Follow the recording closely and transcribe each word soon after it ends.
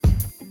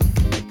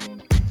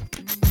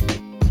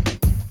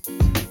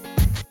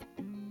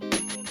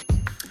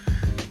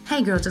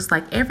Hey girl, just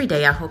like every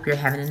day, I hope you're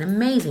having an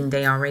amazing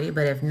day already.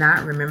 But if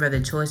not, remember the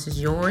choice is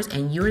yours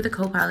and you're the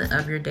co-pilot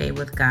of your day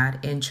with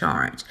God in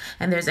charge.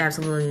 And there's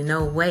absolutely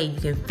no way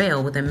you can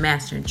fail with a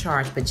master in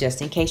charge. But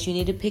just in case you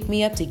need to pick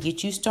me up to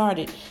get you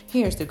started,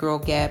 here's the Girl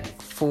Gab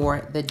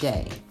for the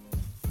day.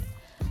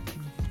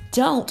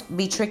 Don't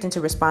be tricked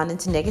into responding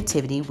to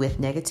negativity with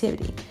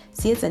negativity.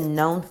 See, it's a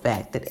known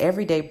fact that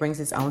every day brings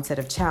its own set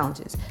of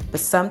challenges,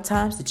 but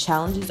sometimes the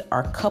challenges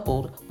are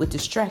coupled with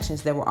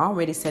distractions that were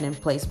already set in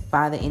place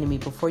by the enemy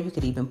before you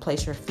could even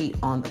place your feet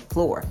on the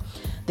floor.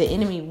 The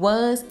enemy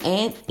was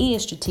and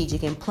is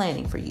strategic in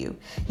planning for you.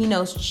 He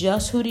knows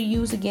just who to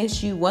use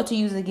against you, what to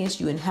use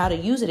against you, and how to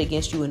use it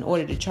against you in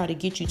order to try to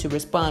get you to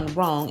respond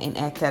wrong and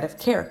act out of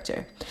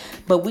character.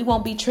 But we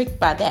won't be tricked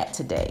by that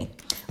today.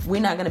 We're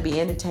not going to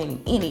be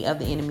entertaining any of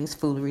the enemy's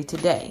foolery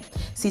today.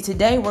 See,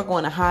 today we're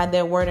going to hide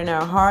that word in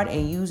our heart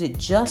and use it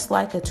just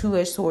like the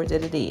two-edged sword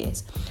that it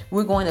is.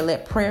 We're going to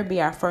let prayer be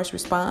our first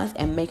response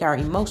and make our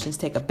emotions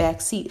take a back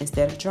seat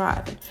instead of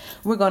driving.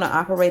 We're going to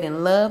operate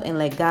in love and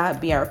let God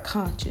be our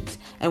conscience.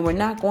 And we're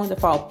not going to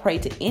fall prey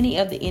to any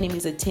of the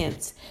enemy's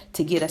attempts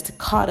to get us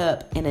caught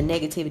up in a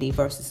negativity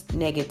versus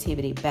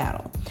negativity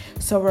battle.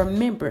 So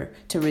remember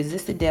to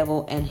resist the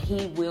devil and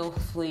he will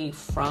flee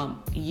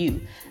from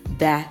you.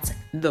 That's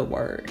the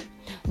word.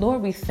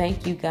 Lord, we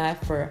thank you, God,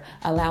 for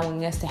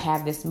allowing us to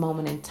have this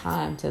moment in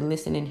time to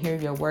listen and hear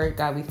your word.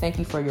 God, we thank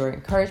you for your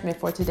encouragement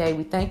for today.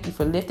 We thank you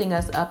for lifting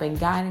us up and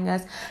guiding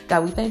us.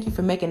 God, we thank you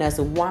for making us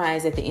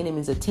wise at the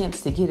enemy's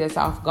attempts to get us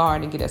off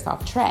guard and get us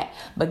off track.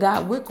 But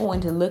God, we're going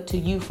to look to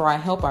you for our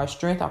help, our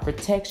strength, our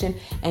protection,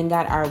 and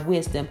God, our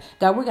wisdom.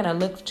 God, we're going to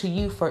look to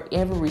you for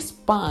every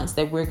response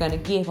that we're going to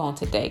give on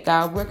today.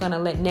 God, we're going to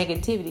let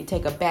negativity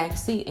take a back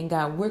seat. And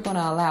God, we're going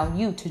to allow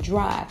you to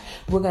drive.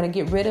 We're going to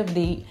get rid of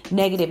the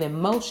negative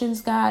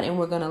emotions, God, and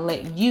we're going to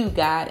let you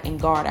guide and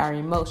guard our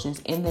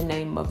emotions in the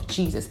name of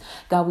Jesus.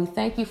 God, we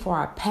thank you for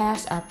our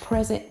past, our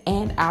present,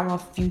 and our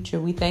future.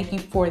 We thank you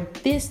for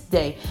this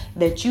day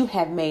that you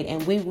have made,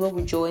 and we will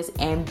rejoice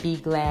and be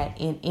glad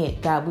in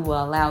it. God, we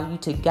will allow you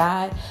to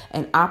guide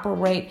and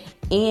operate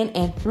in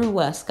and through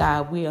us,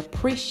 God. We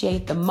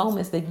appreciate the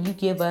moments that you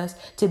give us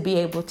to be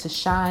able to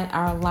shine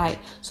our light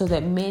so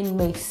that men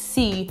may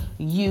see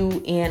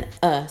you in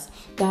us.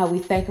 God, we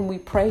thank and we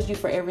praise you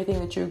for everything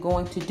that you're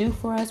going to do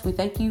for us. We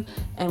thank you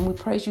and we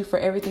praise you for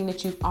everything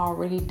that you've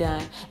already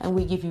done. And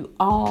we give you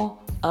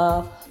all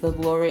of the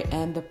glory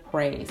and the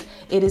praise.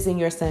 It is in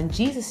your son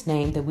Jesus'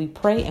 name that we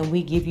pray and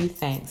we give you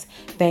thanks.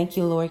 Thank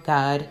you, Lord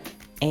God.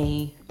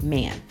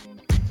 Amen.